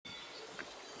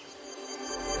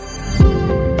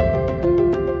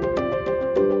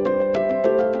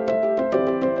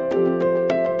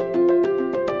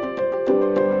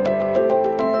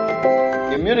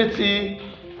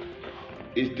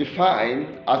is defined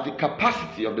as the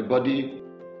capacity of the body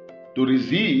to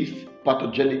resist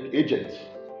pathogenic agents.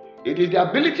 It is the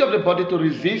ability of the body to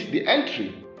resist the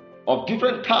entry of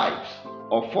different types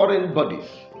of foreign bodies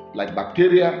like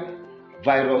bacteria,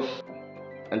 virus,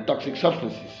 and toxic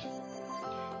substances.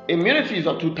 Immunity is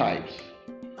of two types.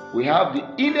 We have the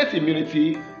innate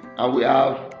immunity and we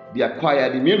have the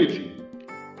acquired immunity.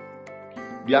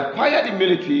 The acquired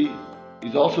immunity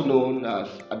is also known as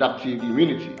adaptive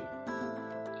immunity.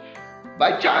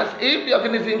 By chance, if the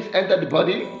organisms enter the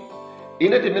body,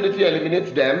 innate immunity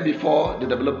eliminates them before the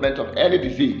development of any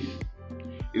disease.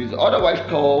 It is otherwise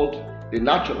called the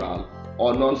natural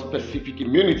or non-specific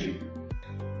immunity.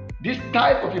 This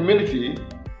type of immunity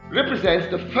represents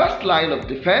the first line of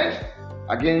defense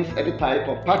against any type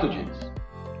of pathogens.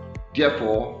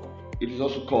 Therefore, it is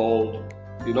also called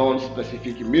the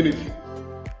non-specific immunity.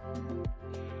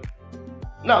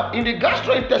 Now, in the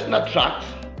gastrointestinal tract,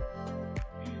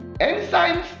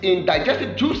 enzymes in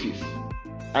digestive juices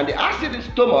and the acid in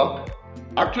stomach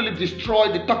actually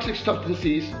destroy the toxic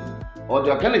substances or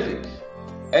the organisms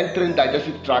entering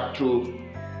digestive tract through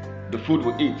the food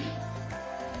we eat.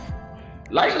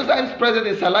 Lysozymes present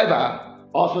in saliva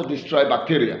also destroy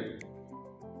bacteria.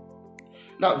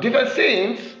 Now,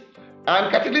 differenceins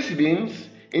and catecholamines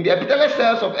in the epithelial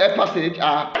cells of air passage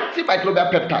are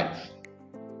antimicrobial peptides.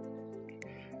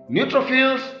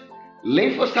 Neutrophils,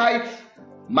 lymphocytes,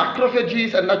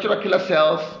 macrophages, and natural killer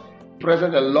cells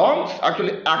present in lungs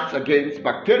actually act against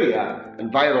bacteria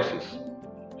and viruses.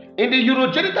 In the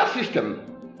urogenital system,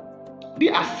 the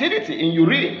acidity in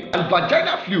urine and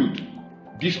vaginal fluid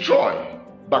destroy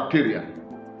bacteria.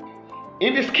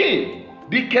 In the skin,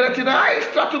 the keratinized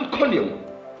stratum corneum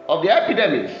of the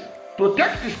epidermis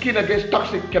protects the skin against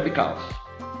toxic chemicals.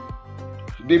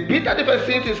 The beta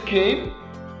differenceins in skin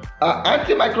are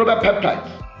antimicrobial peptides,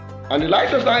 and the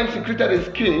lysozymes secreted in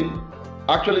skin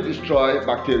actually destroy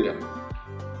bacteria.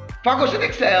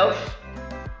 Phagocytic cells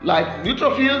like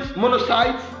neutrophils,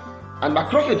 monocytes, and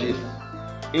macrophages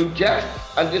ingest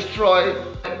and destroy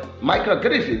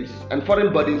microorganisms and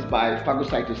foreign bodies by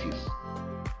phagocytosis.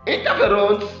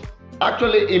 Interferons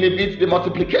actually inhibit the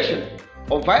multiplication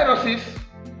of viruses,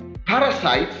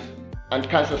 parasites, and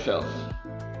cancer cells.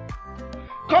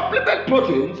 Complement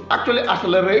proteins actually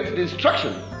accelerate the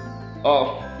destruction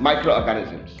of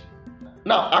microorganisms.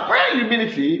 Now, acquired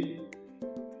immunity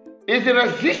is the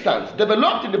resistance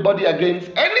developed in the body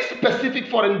against any specific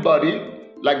foreign body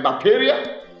like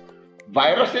bacteria,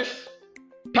 viruses,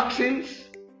 toxins,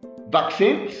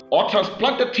 vaccines, or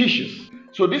transplanted tissues.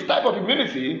 So this type of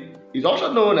immunity is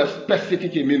also known as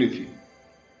specific immunity.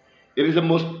 It is the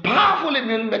most powerful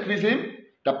immune mechanism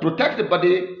that protects the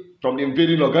body from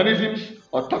invading organisms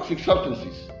or toxic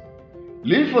substances.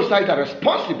 Lymphocytes are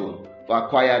responsible for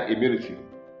acquired immunity.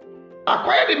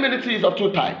 Acquired immunity is of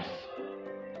two types.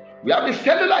 We have the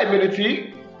cellular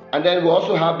immunity, and then we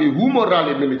also have the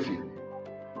humoral immunity.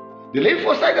 The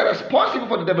lymphocytes are responsible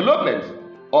for the development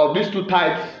of these two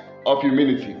types of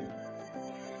immunity.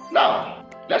 Now,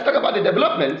 let's talk about the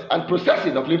development and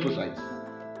processing of lymphocytes.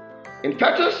 In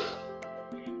fetus,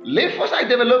 lymphocytes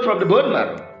develop from the bone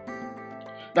marrow.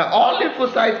 Now, all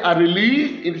lymphocytes are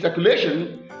released in the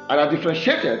circulation and are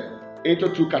differentiated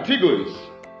into two categories.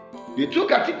 The two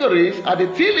categories are the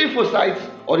T lymphocytes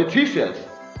or the T cells,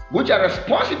 which are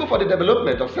responsible for the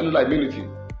development of cellular immunity.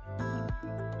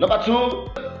 Number two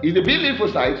is the B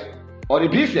lymphocytes or the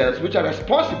B cells, which are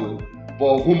responsible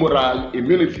for humoral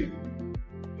immunity.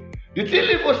 The T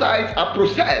lymphocytes are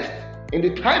processed in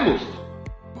the thymus.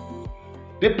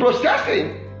 The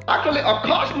processing actually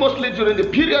occurs mostly during the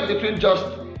period between just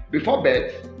before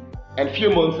birth and few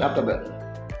months after birth.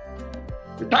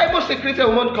 The thymus secretes a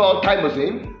hormone called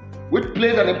thymosin, which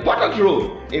plays an important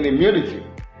role in immunity.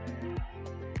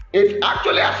 It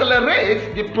actually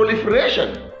accelerates the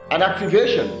proliferation and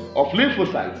activation of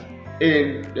lymphocytes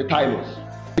in the thymus.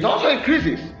 It also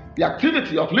increases the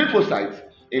activity of lymphocytes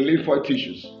in lymphoid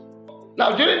tissues.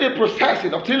 Now, during the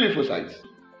processing of T lymphocytes,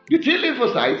 the T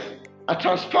lymphocytes are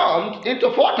transformed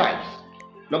into four types.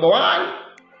 Number one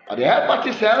are the helper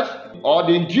T cells or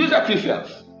the inducer T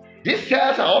cells. These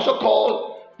cells are also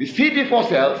called the CD4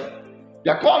 cells.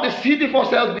 They are called the CD4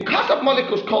 cells because of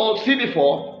molecules called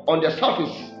CD4 on their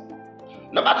surface.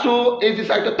 Number two is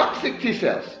the cytotoxic T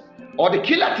cells or the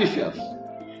killer T cells.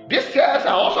 These cells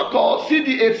are also called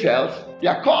CD8 cells. They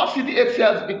are called CD8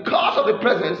 cells because of the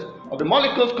presence of the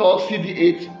molecules called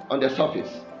CD8 on their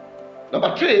surface.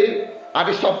 Number three are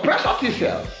the suppressor T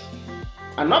cells.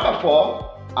 And number four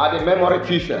are the memory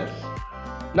T cells.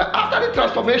 Now, after the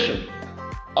transformation,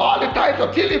 all the types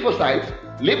of T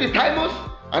lymphocytes leave the thymus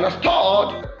and are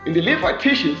stored in the lymphoid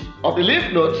tissues of the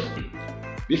lymph nodes,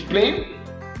 the spleen,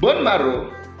 bone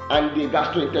marrow, and the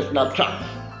gastrointestinal tract.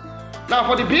 Now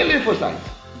for the B lymphocytes.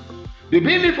 The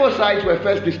B lymphocytes were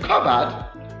first discovered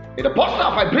in the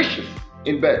bursal fibrous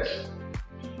in birds.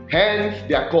 Hence,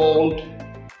 they are called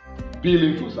B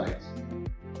lymphocytes.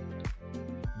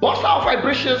 Bursal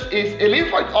fibrous is a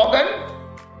lymphoid organ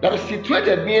that is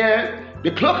situated near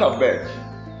the cloaca of birds.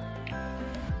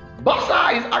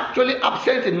 Bursa is actually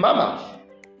absent in mammals,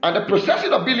 and the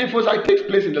processing of B lymphocyte takes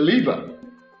place in the liver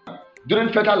during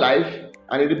fetal life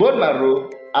and in the bone marrow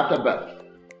after birth.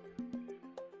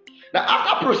 Now,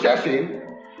 after processing,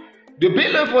 the B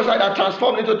lymphocytes are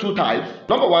transformed into two types.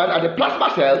 Number one are the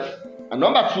plasma cells, and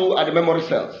number two are the memory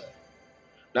cells.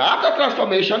 Now, after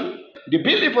transformation, the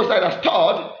B lymphocytes are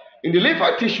stored in the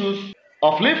lymphoid tissues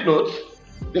of lymph nodes,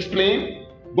 the spleen,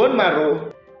 bone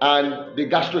marrow, and the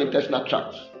gastrointestinal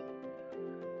tract.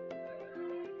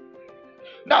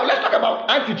 Now, let's talk about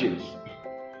antigens.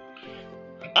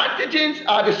 Antigens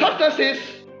are the substances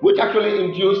which actually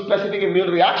induce specific immune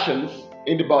reactions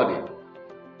in the body.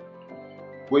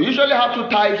 We usually have two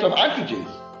types of antigens.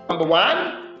 Number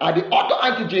one are the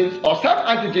autoantigens or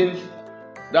self-antigens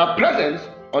that are present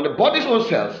on the body's own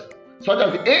cells, such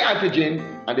as the A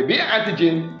antigen and the B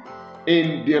antigen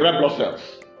in the red blood cells.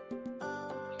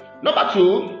 Number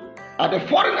two are the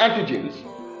foreign antigens,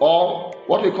 or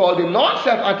what we call the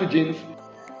non-self antigens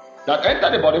that enter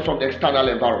the body from the external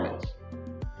environment.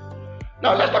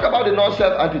 Now let's talk about the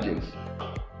non-self antigens.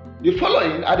 The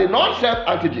following are the non-self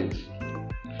antigens.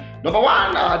 Number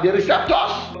one are the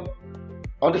receptors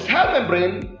on the cell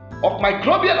membrane of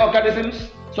microbial organisms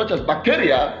such as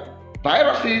bacteria,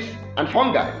 viruses, and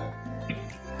fungi.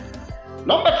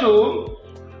 Number two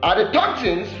are the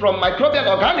toxins from microbial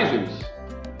organisms.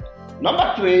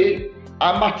 Number three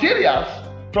are materials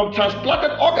from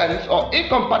transplanted organs or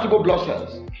incompatible blood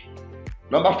cells.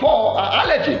 Number four are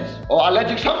allergens or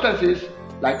allergic substances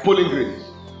like pollen grains.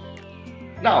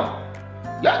 Now,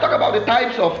 let's talk about the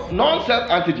types of non-self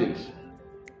antigens.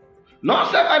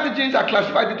 Non-self antigens are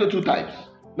classified into two types.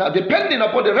 Now, depending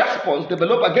upon the response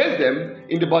developed against them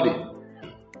in the body.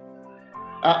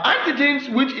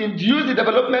 Antigens which induce the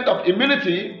development of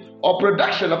immunity or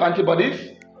production of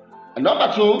antibodies. And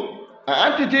number two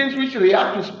are antigens which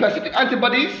react to specific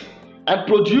antibodies and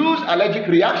produce allergic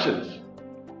reactions.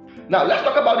 Now, let's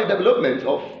talk about the development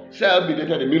of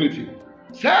cell-mediated immunity.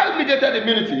 Cell-mediated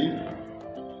immunity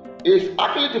is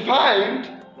actually defined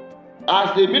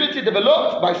as the immunity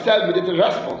developed by cell-mediated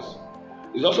response.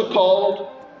 It's also called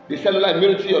the cellular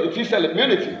immunity or the T-cell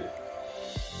immunity.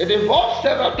 It involves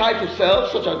several types of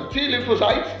cells such as the T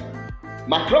lymphocytes,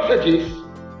 macrophages,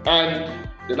 and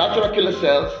the natural killer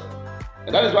cells,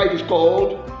 and that is why it is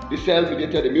called the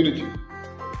cell-mediated immunity.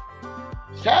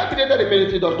 Cell-mediated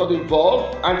immunity does not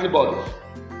involve antibodies.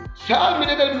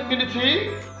 Cell-mediated immunity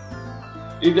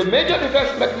is the major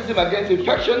defense mechanism against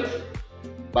infections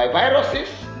by viruses,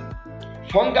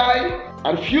 fungi,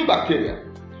 and few bacteria.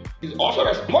 It is also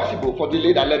responsible for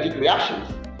delayed allergic reactions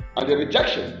and the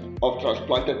rejection of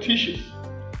transplanted tissues.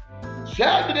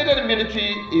 Cell-mediated immunity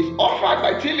is offered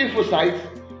by T lymphocytes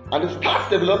and it starts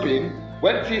developing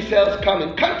when T cells come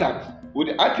in contact with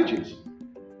the antigens.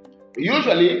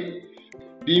 Usually,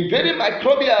 the invading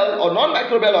microbial or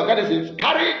non-microbial organisms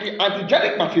carry the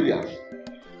antigenic materials.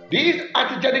 These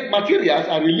antigenic materials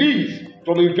are released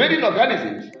from invading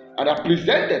organisms and are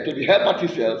presented to the helper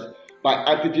T cells by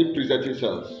antigen-presenting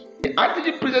cells. The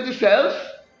antigen-presenting cells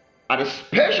are a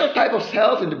special type of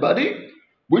cells in the body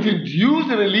which induce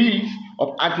the release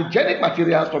of antigenic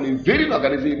materials from invading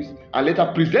organisms and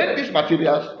later present these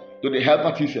materials to the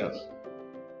helper T cells.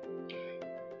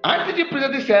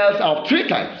 Antigen-presenting cells are of three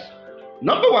types.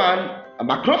 Number one are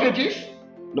macrophages,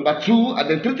 number two are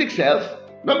dendritic cells,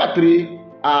 number three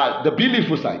are the B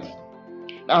lymphocytes.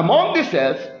 Now, among these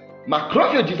cells,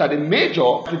 macrophages are the major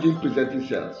antigen-presenting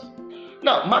cells.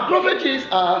 Now, macrophages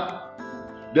are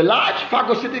the large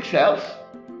phagocytic cells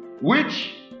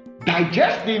which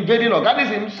digest the invading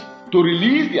organisms to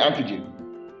release the antigen.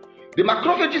 The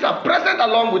macrophages are present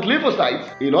along with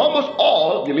lymphocytes in almost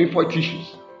all the lymphoid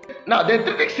tissues. Now,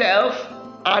 dendritic cells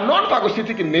are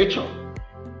non-phagocytic in nature.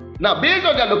 Now, based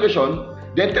on their location,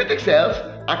 dendritic cells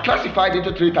are classified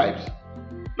into three types.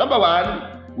 Number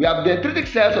one, we have dendritic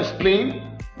cells of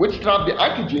spleen, which trap the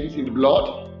antigens in the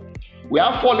blood. We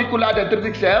have follicular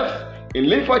dendritic cells in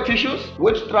lymphoid tissues,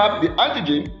 which trap the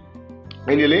antigen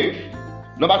in the lymph.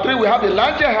 Number three, we have the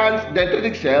Langerhans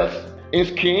dendritic cells in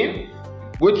skin,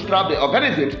 which trap the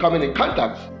organisms coming in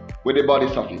contact with the body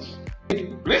surface.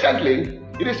 Recently,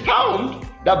 it is found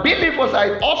that B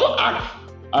lymphocytes also act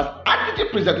as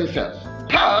antigen-presenting cells.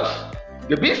 Thus,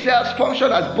 the B cells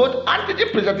function as both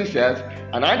antigen-presenting cells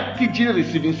and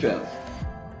antigen-receiving cells.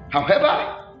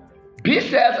 However, B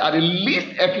cells are the least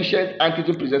efficient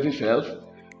antigen-presenting cells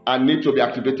and need to be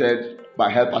activated by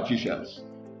helper T cells.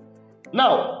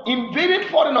 Now, invading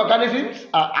foreign organisms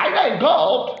are either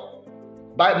engulfed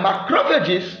by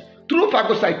macrophages through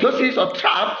phagocytosis or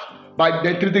trapped by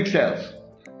dendritic cells.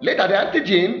 Later, the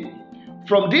antigen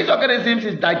from these organisms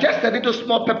is digested into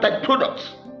small peptide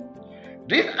products.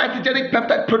 These antigenic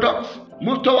peptide products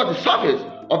move towards the surface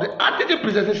of the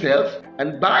antigen-presenting cells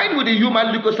and bind with the human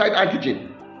leukocyte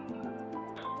antigen.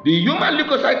 The human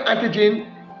leukocyte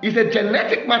antigen is a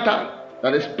genetic matter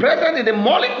that is present in the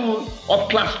molecule of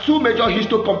class 2 major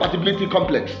histocompatibility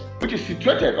complex, which is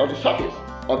situated on the surface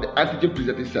of the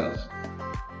antigen-presenting cells.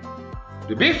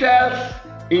 The B cells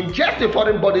ingest the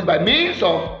foreign bodies by means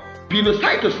of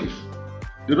pinocytosis.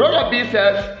 The role of B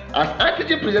cells as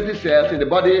antigen-presenting cells in the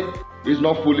body is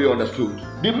not fully understood.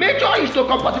 The major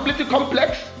histocompatibility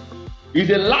complex is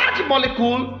a large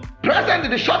molecule present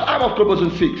in the short arm of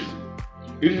chromosome 6.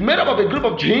 It is made up of a group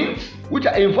of genes which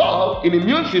are involved in the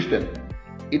immune system.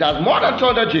 It has more than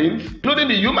 200 genes, including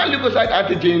the human leukocyte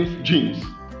antigen genes.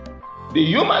 The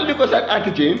human leukocyte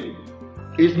antigen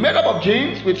is made up of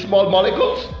genes with small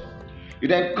molecules.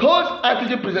 It encodes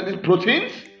antigen-presenting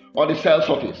proteins on the cell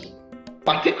surface.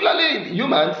 Particularly in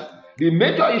humans, the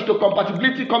major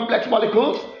histocompatibility complex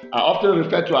molecules are often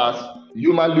referred to as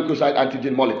human leukocyte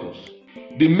antigen molecules.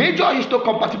 The major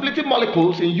histocompatibility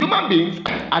molecules in human beings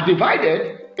are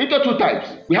divided into two types.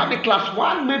 We have the class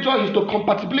 1 major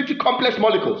histocompatibility complex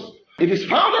molecules. It is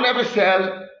found on every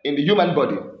cell in the human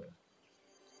body.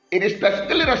 It is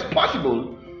specifically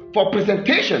responsible for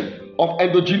presentation of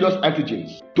endogenous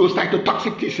antigens to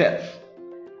cytotoxic T cells.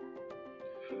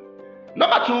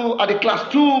 Number 2 are the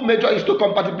class 2 major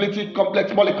histocompatibility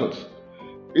complex molecules.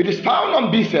 It is found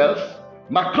on B cells,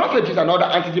 macrophages, and other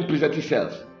antigen-presenting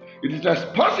cells. It is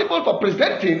responsible for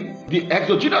presenting the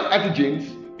exogenous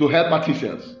antigens to helper T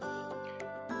cells.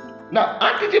 Now,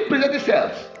 antigen-presenting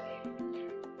cells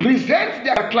present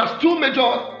their class 2 major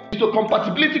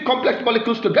histocompatibility complex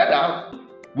molecules together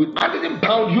with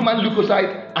antigen-bound human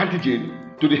leukocyte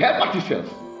antigen to the helper T cells.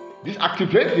 This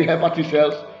activates the helper T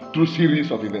cells through a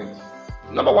series of events.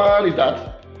 Number 1 is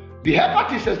that the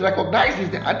helper T cells recognizes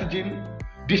the antigen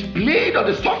displayed on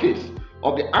the surface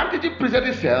of the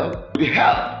antigen-presenting cell with the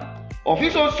help of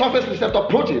its own surface receptor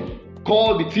protein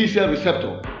called the T cell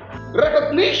receptor.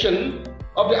 Recognition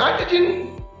of the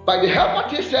antigen by the helper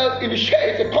T cell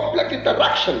initiates a complex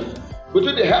interaction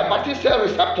between the helper T cell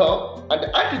receptor and the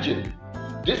antigen.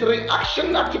 This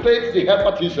reaction activates the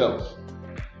helper T cells.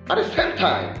 At the same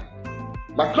time,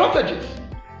 macrophages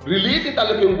release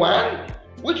interleukin-1,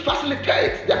 which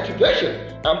facilitates the activation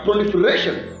and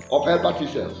proliferation of helper T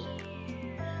cells.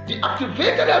 The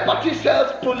activated helper T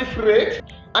cells proliferate,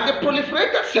 and the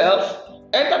proliferated cells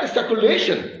enter the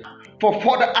circulation for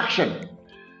further action.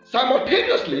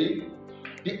 Simultaneously,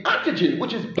 the antigen,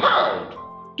 which is bound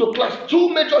to class 2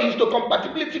 major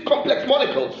histocompatibility complex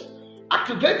molecules,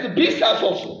 activates the B cells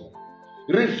also,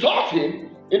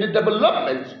 resulting in the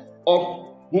development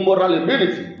of humoral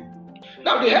immunity.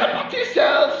 Now, the helper T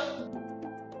cells,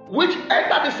 which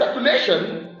enter the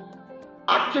circulation,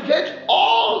 activate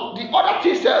all the other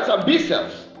T cells and B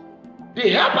cells. The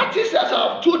helper T cells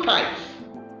are of two types.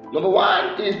 Number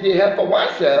 1 is the helper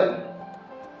 1 cell.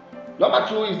 Number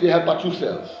 2 is the helper 2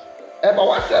 cells. Helper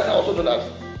 1 cells are also known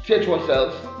as Th1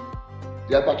 cells.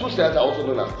 The helper 2 cells are also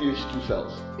known as Th2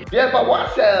 cells. The helper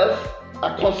 1 cells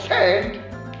are concerned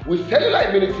with cellular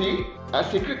immunity and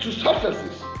secrete 2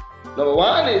 substances. Number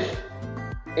 1 is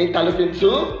interleukin 2,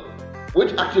 which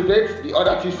activates the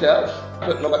other T cells.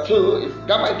 Number 2 is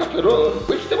gamma interferon,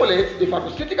 which stimulates the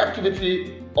phagocytic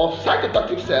activity of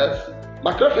cytotoxic cells,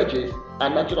 macrophages,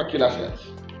 and natural killer cells.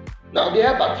 Now, the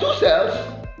helper 2 cells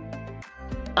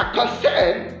are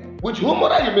concerned with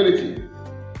humoral immunity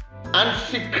and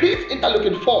secrete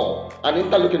interleukin 4 and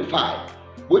interleukin 5,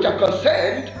 which are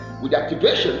concerned with the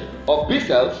activation of B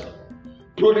cells,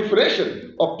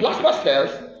 proliferation of plasma cells,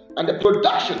 and the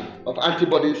production of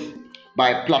antibodies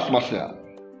by plasma cell.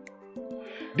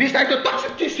 The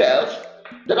cytotoxic T cells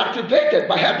that are activated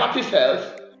by helper T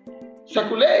cells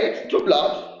circulate through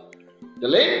blood, the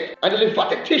lymph, and the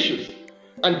lymphatic tissues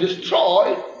and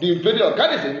destroy the invading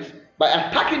organisms by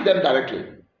attacking them directly.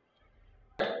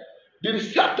 The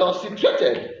receptor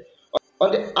situated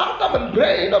on the outer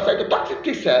membrane of cytotoxic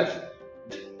T cells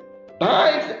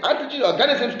binds antigen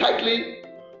organisms tightly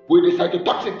with the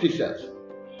cytotoxic T cells.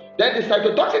 Then the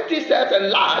cytotoxic T cells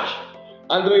enlarge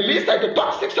and release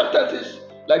cytotoxic substances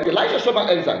like the lysosomal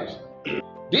enzymes.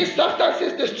 These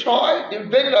substances destroy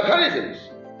invading organisms.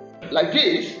 Like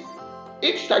this,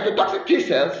 each cytotoxic T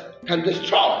cells can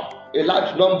destroy a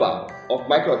large number of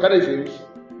microorganisms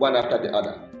one after the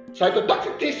other.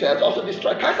 Cytotoxic T cells also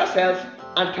destroy cancer cells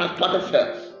and transplanted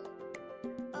cells.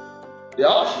 They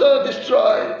also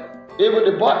destroy even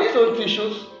the body's own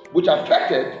tissues which are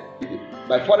affected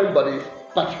by foreign bodies,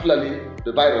 particularly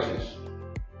the viruses.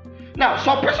 Now,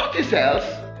 suppressor T cells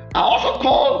are also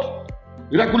called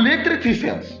regulatory T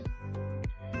cells.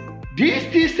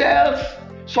 These T cells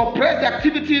suppress the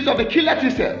activities of the killer T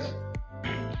cells.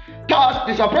 Thus,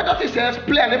 the suppressor T cells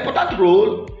play an important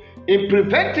role in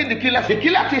preventing the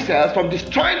killer T cells from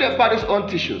destroying the body's own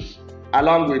tissues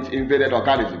along with invaded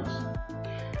organisms.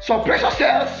 Suppressor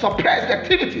cells suppress the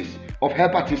activities of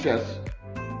helper T cells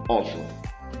also.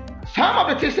 Some of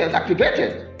the T cells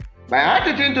activated by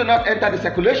antigen do not enter the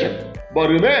circulation but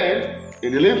remain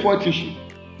in the lymphoid tissue.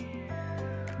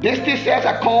 These T cells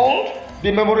are called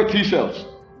the memory T cells.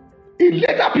 In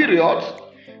later periods,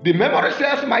 the memory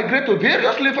cells migrate to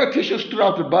various lymphoid tissues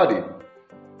throughout the body.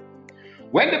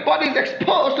 When the body is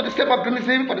exposed to the same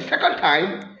organism for the second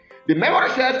time, the memory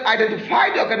cells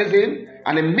identify the organism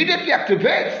and immediately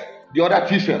activate the other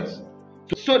T cells.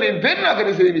 So the invading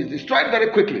organism is destroyed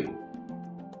very quickly.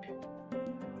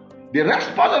 The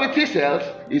response of the T cells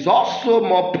is also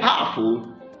more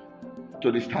powerful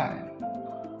to this time.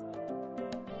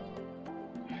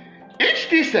 Each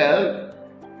T cell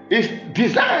is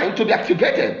designed to be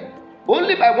activated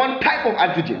only by one type of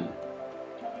antigen.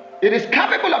 It is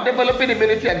capable of developing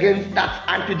immunity against that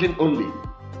antigen only.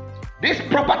 This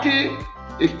property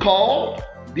is called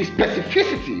the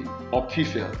specificity of T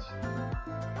cells.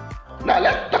 Now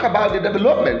let's talk about the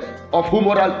development of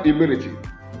humoral immunity.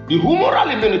 The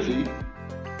humoral immunity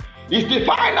is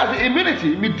defined as the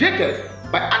immunity mediated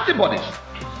by antibodies,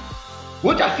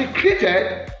 which are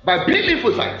secreted by B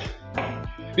lymphocytes.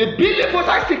 The B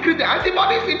lymphocytes secrete the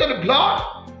antibodies into the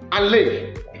blood and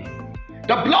lymph.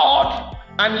 The blood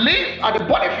and lymph are the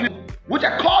body fluids, which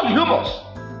are called humours.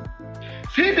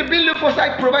 Since the B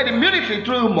lymphocytes provide immunity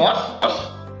through humours,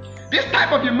 this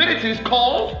type of immunity is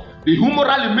called the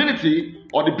humoral immunity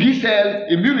or the B cell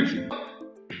immunity.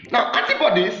 Now,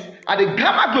 antibodies are the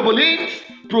gamma globulins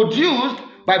produced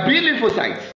by B lymphocytes.